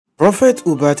Prophet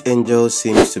UEBERT Angel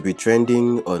seems to be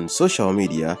trending on social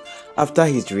media after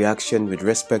his reaction with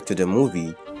respect to the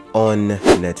movie on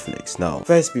Netflix. Now,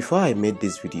 first, before I made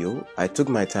this video, I took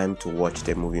my time to watch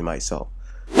the movie myself.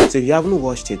 So if you haven't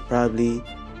watched it,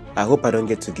 I hope I don't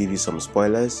get to give you some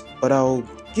spoilers, but I'll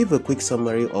give a quick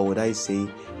summary, or would I say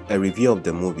a review of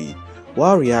the movie,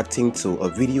 while reacting to a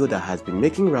video that has been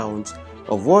making rounds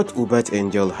of what UEBERT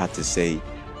Angel had to say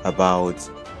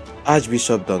about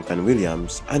Archbishop Duncan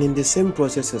Williams, and in the same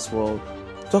process as well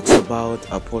talks about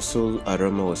Apostle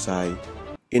Arome Osayi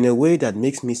in a way that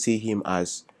makes me see him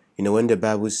as, when the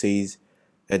Bible says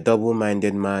a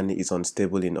double-minded man is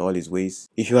unstable in all his ways.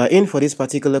 If you are in for this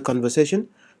particular conversation,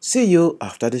 see you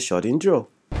after the short intro.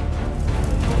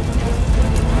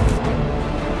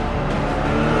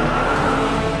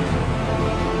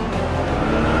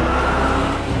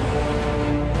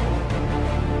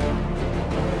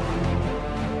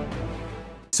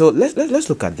 So let's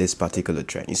look at this particular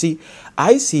trend. You see,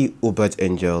 I see UEBERT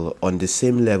Angel on the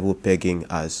same level pegging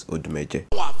as Odumeje.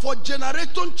 For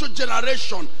generation to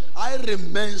generation, I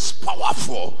remains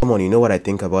powerful. Come on, you know what I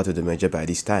think about Odumeje by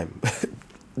this time.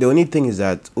 The only thing is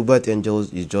that UEBERT Angel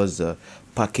is just a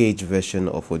packaged version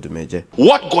of Odumeje.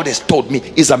 What God has told me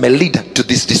is I'm a leader to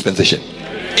this dispensation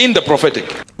in the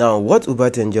prophetic. Now, what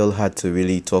UEBERT Angel had to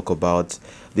really talk about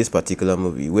this particular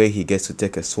movie, where he gets to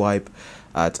take a swipe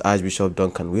at Archbishop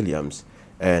Duncan Williams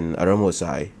and Arome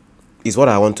Osayi, is what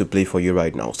I want to play for you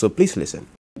right now. So please listen.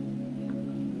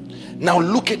 Now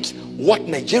look at what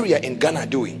Nigeria and Ghana are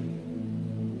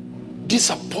doing.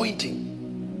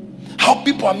 Disappointing. How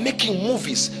people are making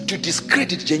movies to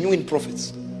discredit genuine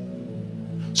prophets.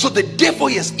 So the devil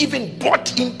has even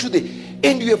bought into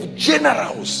and you have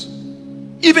generals,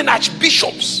 even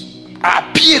archbishops are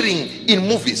appearing in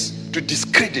movies to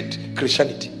discredit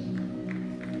Christianity.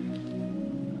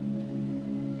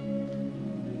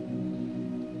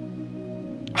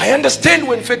 I understand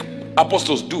when fake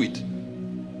apostles do it.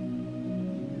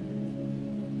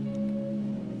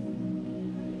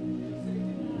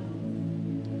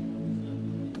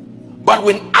 But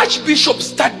when archbishops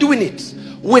start doing it,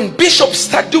 when bishops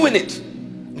start doing it,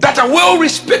 that are well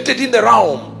respected in the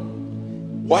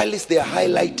realm, while they are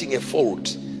highlighting a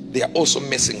fault, they are also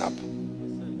messing up.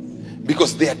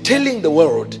 Because they are telling the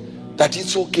world that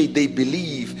it's okay. They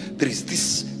believe there is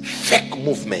this fake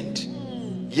movement.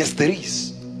 Yes, there is.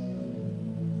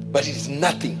 But it is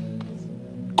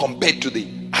nothing compared to the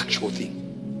actual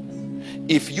thing.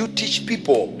 If you teach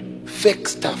people fake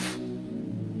stuff,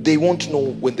 they won't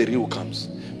know when the real comes.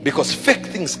 Because fake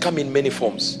things come in many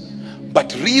forms.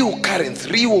 But real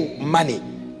currency, real money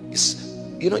is,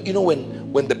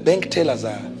 when the bank tellers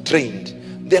are trained,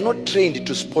 they're not trained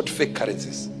to spot fake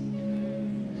currencies.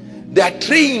 They are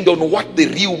trained on what the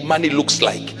real money looks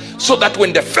like, so that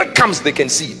when the fake comes, they can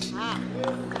see it.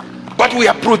 But we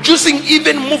are producing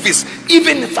even movies,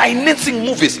 even financing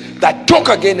movies that talk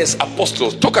against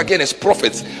apostles, talk against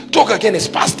prophets, talk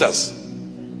against pastors.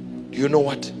 Do you know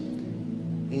what?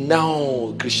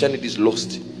 Now Christianity is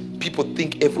lost. People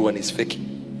think everyone is faking.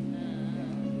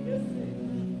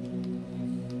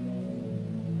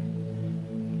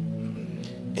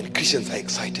 And Christians are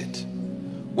excited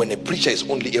when a preacher is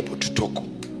only able to talk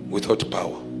without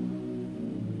power.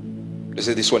 They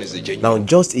say this one is the genuine. Now,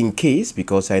 just in case,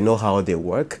 because I know how they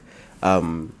work,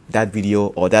 that video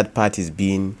or that part is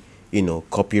being,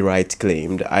 copyright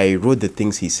claimed, I wrote the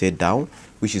things he said down,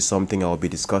 which is something I'll be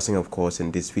discussing, of course,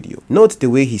 in this video. Note the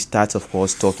way he starts, of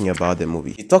course, talking about the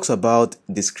movie. He talks about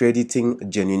discrediting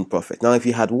genuine prophet. Now, if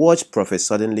you had watched Prophet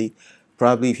Suddenly,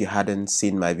 probably if you hadn't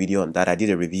seen my video on that, I did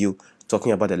a review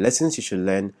talking about the lessons you should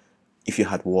learn if you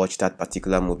had watched that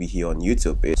particular movie here on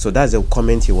YouTube. So that's the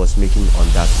comment he was making on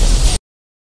that one.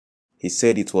 He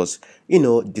said it was,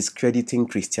 discrediting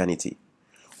Christianity.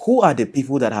 Who are the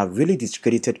people that have really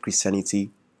discredited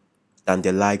Christianity than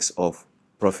the likes of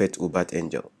Prophet UEBERT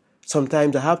Angel?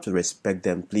 Sometimes I have to respect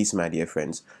them, please, my dear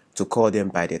friends, to call them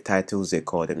by the titles they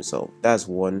call themselves. That's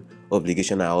one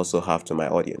obligation I also have to my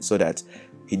audience, so that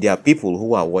there are people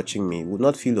who are watching me would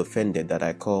not feel offended that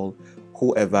I call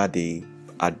whoever they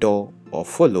adore or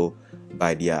follow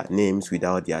by their names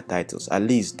without their titles. At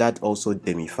least that also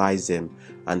demifies them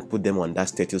and put them on that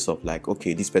status of like,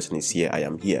 okay, this person is here, I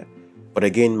am here. But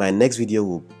again, my next video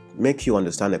will make you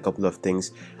understand a couple of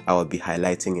things I will be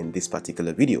highlighting in this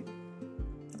particular video.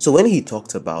 So when he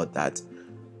talked about that,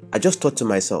 I just thought to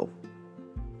myself,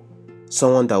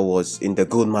 someone that was in the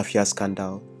gold mafia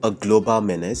scandal, a global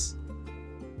menace,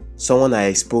 someone I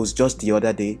exposed just the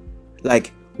other day,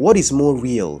 like, what is more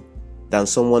real than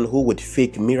someone who would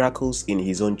fake miracles in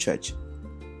his own church?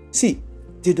 See,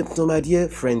 to my dear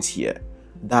friends here,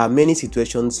 there are many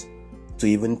situations to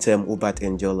even term UEBERT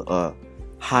Angel a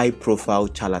high-profile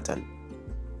charlatan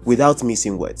without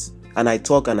missing words. And I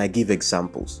talk and I give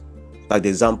examples, like the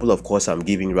example, of course, I'm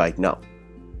giving right now.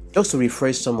 Just to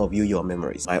refresh some of your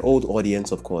memories. My old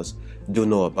audience, of course, do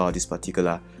know about this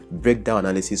particular breakdown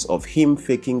analysis of him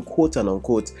faking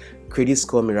quote-unquote credit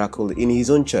score miracle in his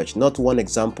own church. Not one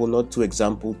example, not two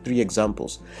examples, three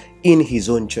examples, in his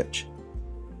own church.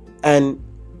 And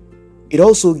it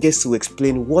also gets to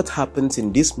explain what happens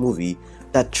in this movie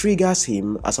that triggers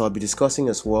him, as I'll be discussing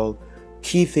as well,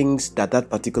 key things that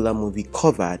particular movie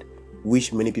covered,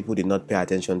 which many people did not pay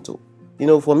attention to. You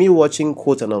know, for me, watching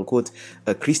quote-unquote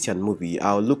a Christian movie,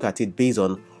 I'll look at it based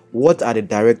on what are the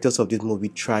directors of this movie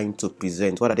trying to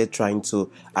present, what are they trying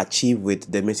to achieve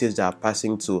with the message they are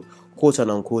passing to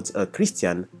quote-unquote a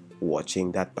Christian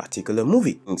watching that particular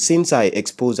movie. And since I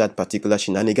exposed that particular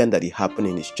shenanigan that it happened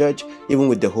in his church, even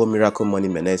with the whole miracle money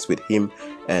menace with him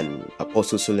and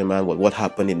Apostle Suleiman, what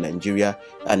happened in Nigeria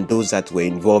and those that were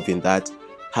involved in that,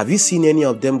 have you seen any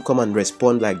of them come and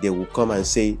respond like they will come and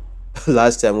say,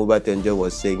 last time UEBERT Angel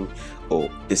was saying, oh,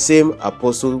 the same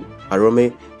Apostle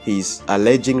Arome he's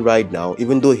alleging right now,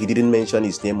 even though he didn't mention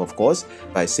his name, of course,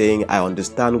 by saying, I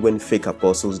understand when fake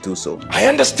apostles do so. I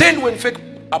understand when fake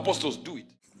apostles do it.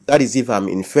 That is if I'm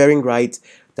inferring right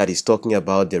that he's talking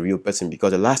about the real person,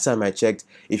 because the last time I checked,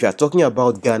 if you are talking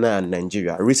about Ghana and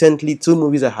Nigeria, recently two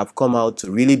movies that have come out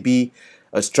to really be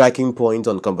a striking point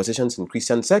on conversations in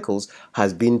Christian circles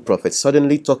has been Prophet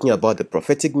Suddenly, talking about the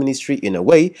prophetic ministry in a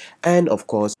way, and of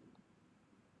course,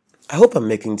 I hope I'm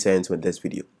making sense with this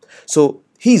video. So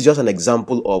he's just an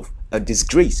example of a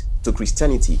disgrace to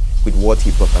Christianity with what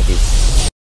he propagates.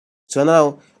 So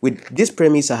now, with this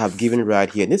premise I have given right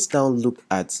here, let's now look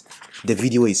at the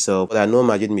video itself. I know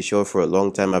Majid Michel for a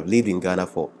long time. I've lived in Ghana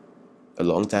for a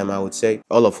long time, I would say.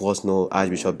 All of us know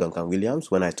Archbishop Duncan Williams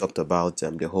when I talked about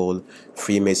the whole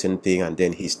Freemason thing and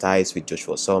then his ties with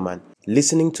Joshua Selman.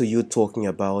 Listening to you talking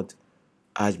about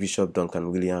Archbishop Duncan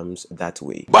Williams that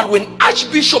way. But when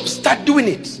archbishops start doing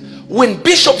it, when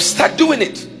bishops start doing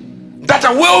it, that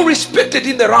are well respected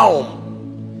in the realm,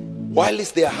 while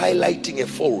they are highlighting a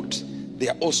fault, they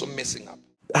are also messing up.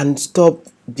 And stop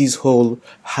this whole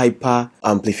hyper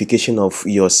amplification of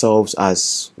yourselves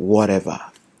as whatever.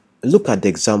 Look at the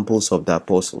examples of the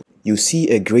apostle. You see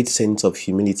a great sense of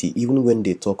humility even when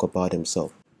they talk about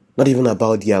themselves. Not even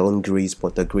about their own grace,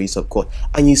 but the grace of God.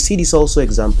 And you see this also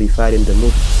exemplified in the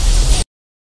movie.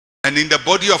 And in the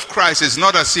body of Christ, it's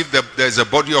not as if there's a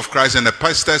body of Christ and the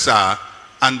pastors are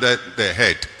under the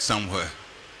head somewhere.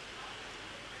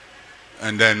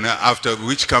 And then after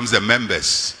which comes the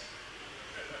members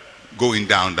going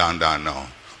down, down, down. No.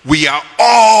 We are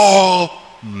all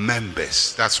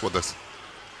members. That's what the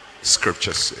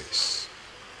scripture says.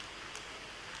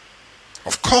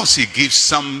 Of course, he gives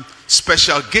some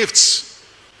special gifts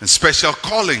and special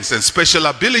callings and special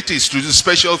abilities to do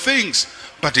special things,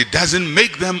 but it doesn't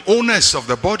make them owners of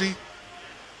the body.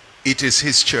 It is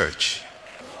his church.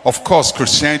 Of course,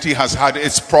 Christianity has had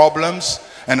its problems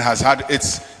and has had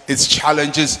its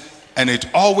challenges, and it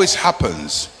always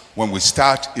happens when we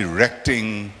start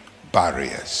erecting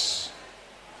barriers.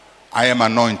 I am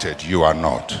anointed, you are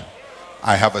not.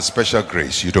 I have a special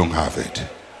grace, you don't have it.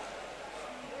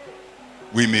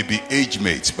 We may be age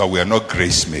mates, but we are not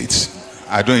grace mates.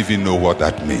 I don't even know what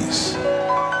that means.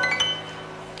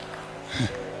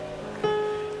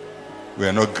 We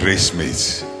are not grace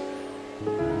mates.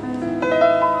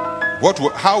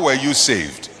 How were you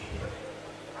saved?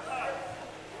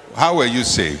 How were you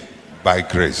saved? By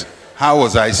grace. How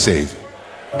was I saved?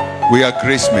 We are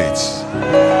grace mates.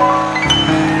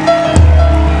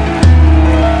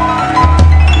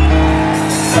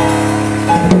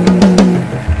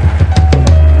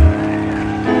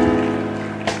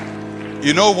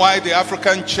 You know why the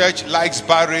African church likes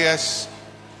barriers?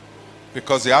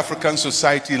 Because the African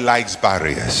society likes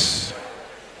barriers.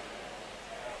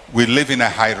 We live in a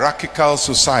hierarchical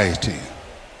society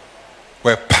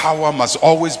where power must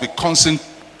always be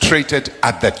concentrated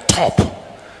at the top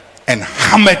and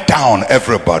hammer down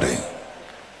everybody.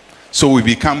 So we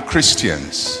become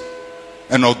Christians.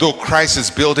 And although Christ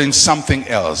is building something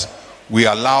else, we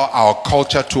allow our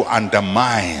culture to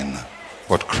undermine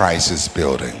what Christ is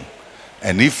building.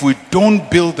 And if we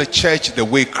don't build the church the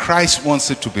way Christ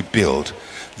wants it to be built,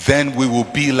 then we will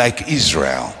be like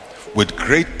Israel, with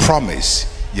great promise,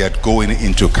 yet going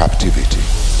into captivity.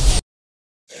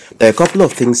 There are a couple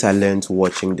of things I learned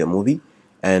watching the movie,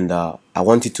 and I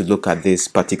wanted to look at this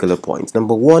particular point.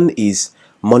 Number one is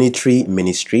monetary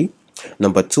ministry.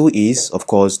 Number two is, of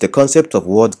course, the concept of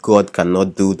what God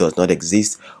cannot do does not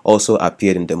exist also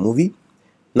appeared in the movie.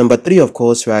 Number 3, of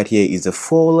course, right here is the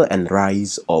fall and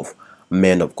rise of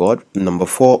men of God. Number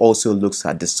 4 also looks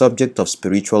at the subject of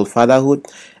spiritual fatherhood.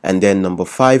 And then number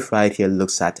 5 right here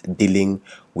looks at dealing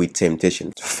with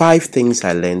temptation. 5 things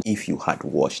I learned if you had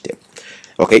watched them.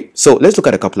 Okay, so let's look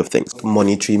at a couple of things.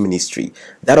 Monetary ministry.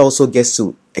 That also gets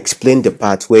to explain the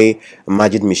part where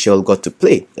Majid Michel got to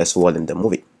play as well in the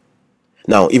movie.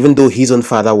 Now, even though his own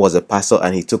father was a pastor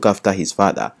and he took after his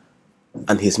father,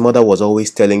 and his mother was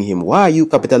always telling him, why are you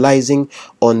capitalizing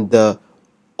on the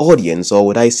audience, or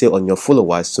would I say on your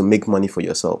followers, to make money for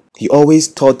yourself? He always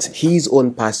taught his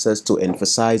own pastors to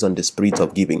emphasize on the spirit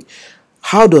of giving.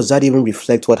 How does that even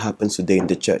reflect what happens today in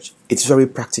the church? It's very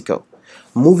practical.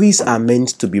 Movies are meant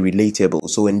to be relatable.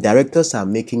 So when directors are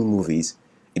making movies,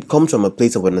 it comes from a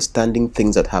place of understanding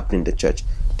things that happen in the church.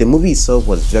 The movie itself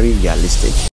was very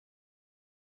realistic.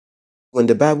 When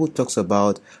the Bible talks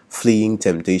about fleeing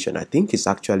temptation, I think it's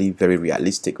actually very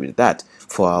realistic with that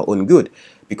for our own good.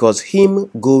 Because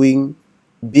him being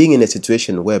in a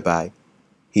situation whereby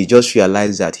he just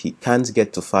realized that he can't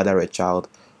get to father a child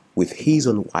with his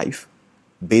own wife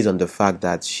based on the fact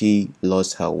that she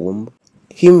lost her womb.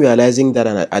 Him realizing that,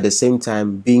 and at the same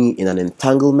time being in an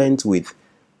entanglement with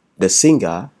the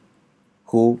singer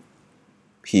who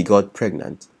he got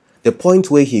pregnant. The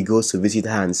point where he goes to visit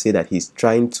her and say that he's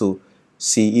trying to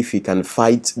see if he can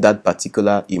fight that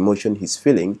particular emotion he's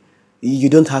feeling, you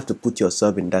don't have to put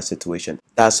yourself in that situation.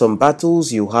 There are some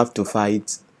battles you have to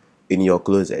fight in your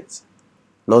closet.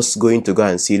 Not going to go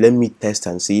and see, let me test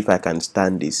and see if I can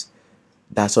stand this.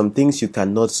 There are some things you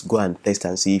cannot go and test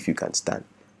and see if you can stand.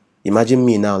 Imagine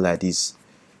me now like this.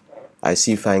 I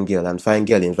see fine girl, and fine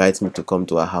girl invites me to come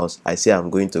to her house. I say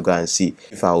I'm going to go and see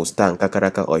if I will stand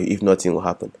kakaraka or if nothing will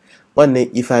happen. One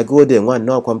day, if I go there, one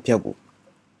no kwampiago.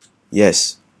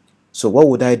 Yes. So what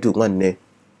would I do? One day,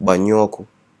 banyoko.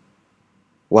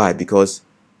 Why? Because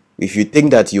if you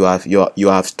think that you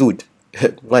have stood,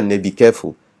 one day, be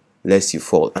careful lest you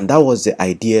fall. And that was the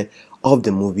idea of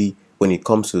the movie when it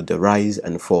comes to the rise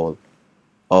and fall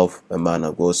of a man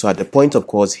of God. So at the point, of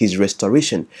course, his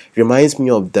restoration reminds me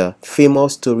of the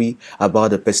famous story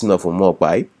about the person of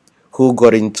Umogbai who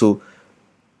got into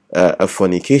a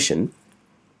fornication,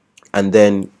 and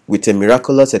then with a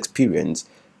miraculous experience,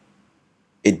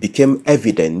 it became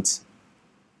evident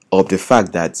of the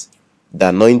fact that the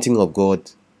anointing of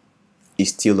God is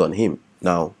still on him.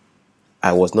 Now,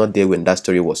 I was not there when that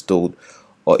story was told,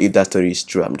 or if that story is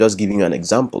true. I'm just giving you an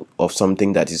example of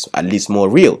something that is at least more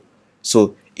real.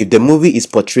 So if the movie is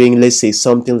portraying, let's say,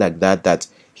 something like that, that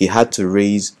he had to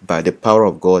raise by the power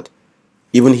of God,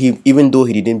 even though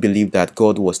he didn't believe that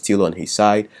God was still on his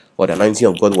side, or the anointing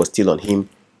of God was still on him,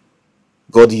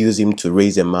 God used him to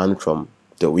raise a man from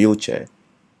the wheelchair.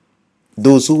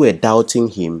 Those who were doubting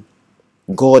him,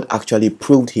 God actually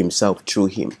proved himself through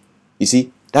him. You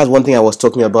see, that's one thing I was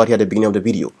talking about here at the beginning of the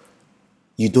video.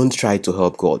 You don't try to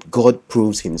help God. God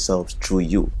proves himself through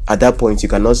you. At that point, you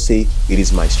cannot say, it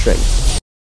is my strength.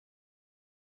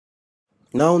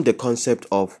 Now, the concept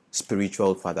of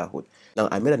spiritual fatherhood. Now,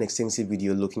 I made an extensive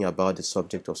video looking about the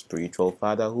subject of spiritual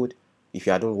fatherhood. If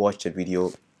you hadn't watched the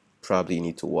video, probably you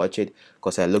need to watch it,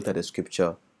 because I looked at the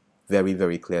scripture very,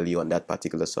 very clearly on that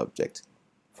particular subject,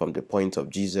 from the point of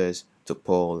Jesus to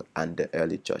Paul and the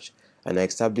early church. And I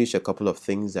established a couple of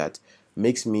things that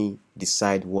makes me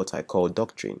decide what I call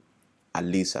doctrine, at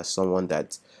least as someone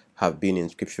that have been in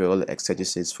scriptural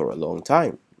exegesis for a long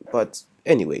time. But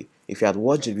anyway, if you had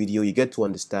watched the video, you get to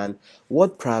understand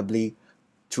what probably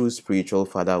true spiritual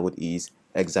fatherhood is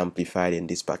exemplified in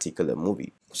this particular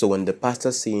movie. So when the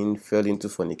pastor scene fell into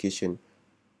fornication,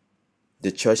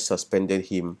 the church suspended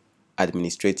him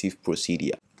administrative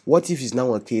procedure. What if it's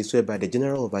now a case whereby the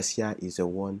general overseer is the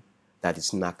one that is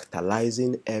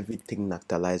nactalizing everything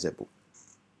nactalizable?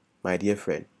 My dear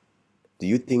friend, do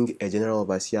you think a general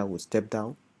overseer would step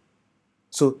down?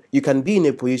 So you can be in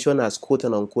a position as quote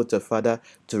and unquote a father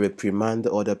to reprimand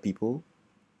other people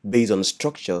based on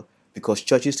structure, because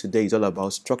churches today is all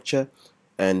about structure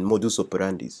and modus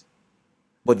operandi.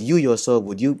 But you yourself,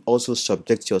 would you also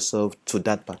subject yourself to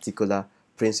that particular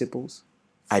principles?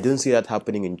 I don't see that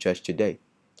happening in church today.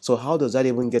 So how does that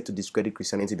even get to discredit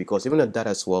Christianity? Because even at that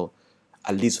as well,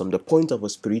 at least from the point of a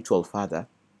spiritual father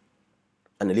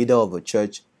and a leader of a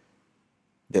church,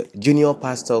 the junior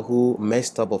pastor who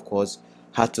messed up, of course,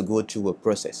 had to go through a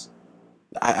process.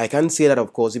 I can't say that,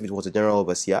 of course, if it was a general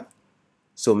overseer.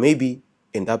 So maybe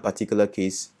in that particular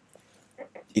case,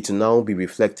 it will now be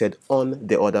reflected on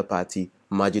the other party,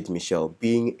 Majid Michel,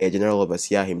 being a general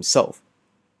overseer himself.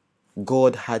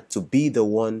 God had to be the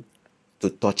one to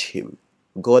touch him.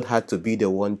 God had to be the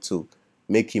one to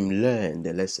make him learn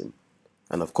the lesson.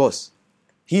 And of course,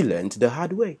 He learned the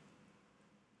hard way.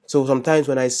 So sometimes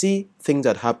when I see things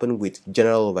that happen with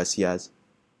general overseers,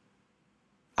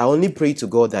 I only pray to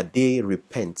God that they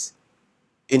repent.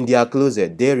 In their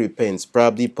closet, they repent,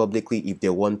 probably publicly if they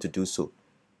want to do so,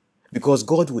 because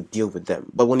God would deal with them.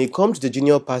 But when it comes to the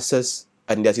junior pastors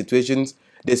and their situations,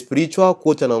 the spiritual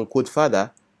quote and unquote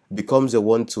father becomes the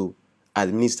one to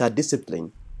administer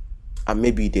discipline, and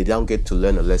maybe they don't get to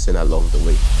learn a lesson along the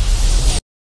way.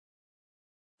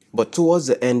 But towards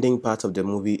the ending part of the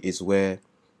movie is where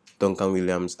Duncan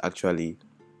Williams actually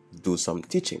do some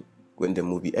teaching when the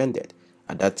movie ended.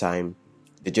 At that time,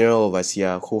 the general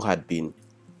overseer who had been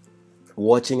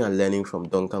watching and learning from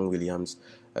Duncan Williams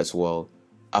as well,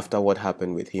 after what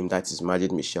happened with him, that is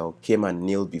Majid Michel, came and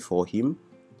kneeled before him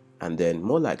and then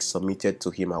more like submitted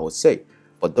to him, I would say.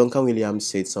 But Duncan Williams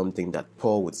said something that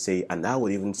Paul would say, and I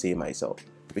would even say myself.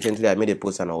 Recently, I made a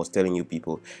post and I was telling you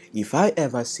people, if I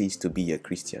ever cease to be a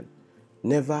Christian,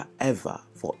 never ever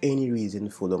for any reason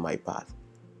follow my path.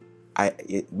 I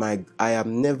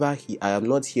am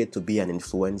not here to be an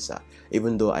influencer,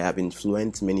 even though I have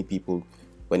influenced many people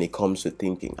when it comes to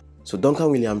thinking. So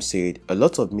Duncan Williams said a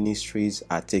lot of ministries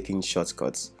are taking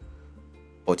shortcuts,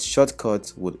 but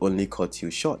shortcuts would only cut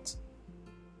you short.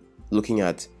 Looking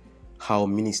at how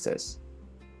ministers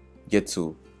get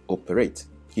to operate,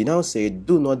 he now said,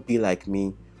 do not be like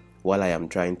me while I am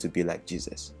trying to be like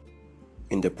Jesus.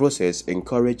 In the process,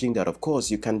 encouraging that of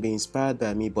course you can be inspired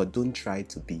by me, but don't try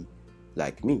to be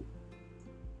like me.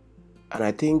 And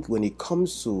I think when it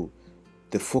comes to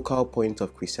the focal point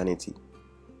of Christianity,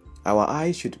 our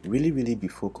eyes should really be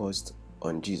focused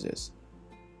on Jesus,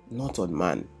 not on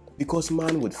man, because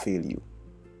man would fail you.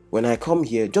 When I come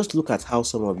here, just look at how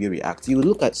some of you react. You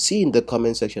will see in the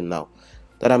comment section now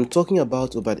that I'm talking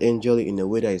about UEBERT Angel in a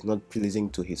way that is not pleasing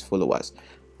to his followers.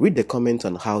 Read the comments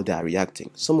on how they are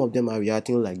reacting. Some of them are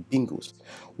reacting like bingos.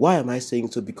 Why am I saying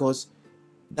so? Because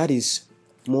that is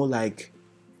more like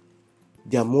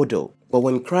their model. But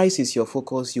when Christ is your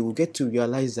focus, you will get to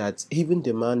realize that even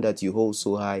the man that you hold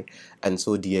so high and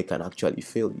so dear can actually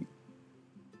fail you.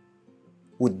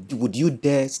 Would you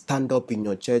dare stand up in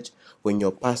your church when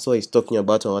your pastor is talking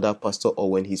about another pastor, or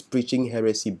when he's preaching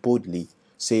heresy boldly,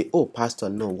 say, oh pastor,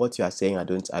 no, what you are saying I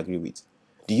don't agree with?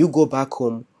 Do you go back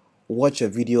home, watch a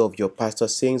video of your pastor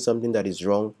saying something that is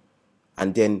wrong,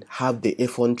 and then have the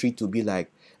effrontery to be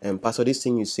like, pastor, this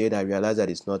thing you said, I realize that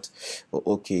it's not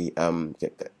okay,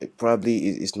 probably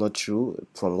it's not true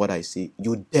from what I see?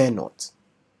 You dare not.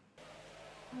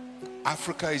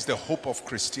 Africa is the hope of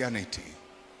Christianity.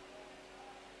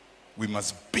 We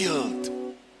must build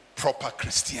proper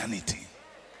Christianity.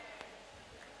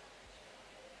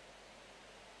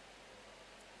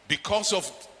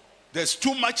 Because there's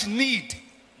too much need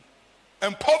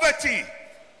and poverty,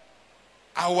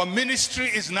 our ministry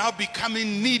is now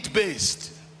becoming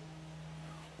need-based.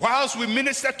 Whilst we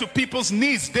minister to people's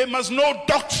needs, they must know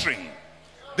doctrine.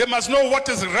 They must know what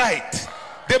is right.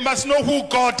 They must know who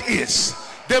God is.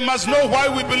 They must know why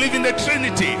we believe in the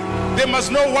Trinity. They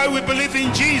must know why we believe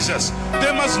in Jesus.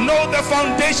 They must know the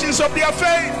foundations of their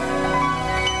faith.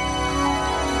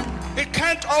 It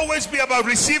can't always be about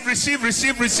receive.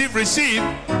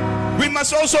 We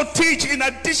must also teach, in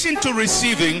addition to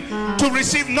receiving, to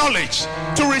receive knowledge,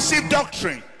 to receive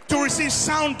doctrine, to receive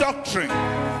sound doctrine.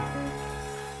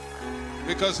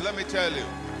 Because let me tell you,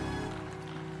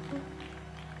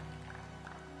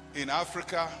 in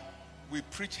Africa, we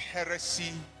preach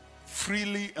heresy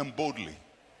freely and boldly.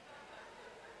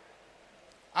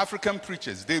 African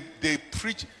preachers, they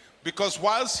preach, because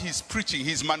whilst he's preaching,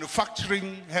 he's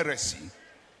manufacturing heresy.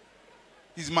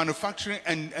 He's manufacturing,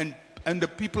 and the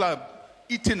people are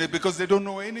eating it because they don't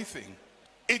know anything.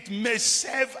 It may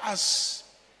serve us,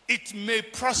 it may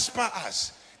prosper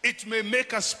us, it may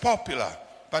make us popular,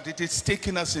 but it is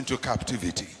taking us into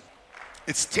captivity.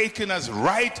 It's taking us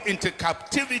right into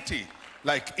captivity,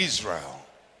 like Israel.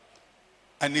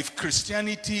 And if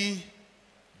Christianity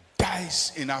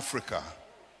dies in Africa,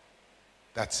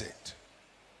 that's it.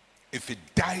 If it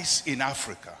dies in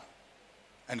Africa,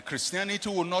 and Christianity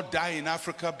will not die in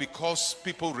Africa because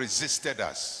people resisted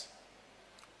us,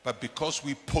 but because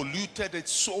we polluted it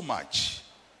so much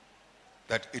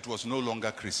that it was no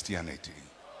longer Christianity.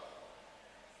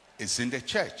 It's in the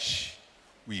church.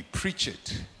 We preach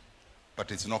it,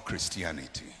 but it's not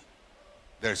Christianity.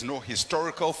 There's no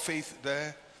historical faith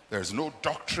there. There's no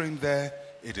doctrine there.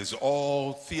 It is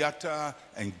all theater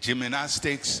and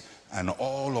gymnastics and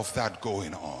all of that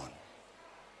going on.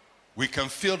 We can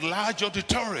fill large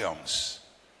auditoriums,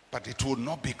 but it will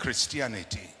not be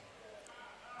Christianity.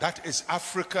 That is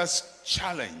Africa's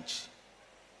challenge.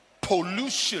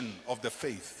 Pollution of the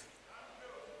faith.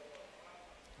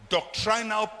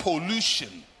 doctrinal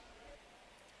pollution.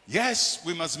 Yes,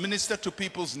 we must minister to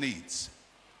people's needs.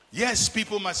 Yes,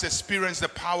 people must experience the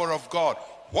power of God.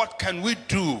 What can we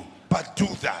do but do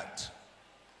that?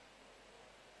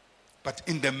 But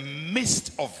in the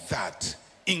midst of that,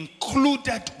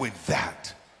 included with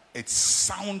that, it's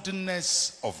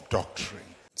soundness of doctrine.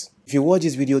 If you watch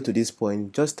this video to this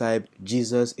point, just type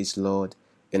Jesus is Lord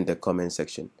in the comment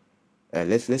section.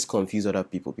 Let's confuse other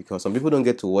people, because some people don't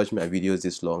get to watch my videos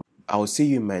this long. I will see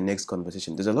you in my next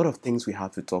conversation. There's a lot of things we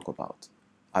have to talk about.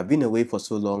 I've been away for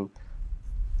so long,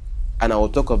 and I will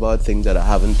talk about things that I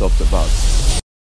haven't talked about.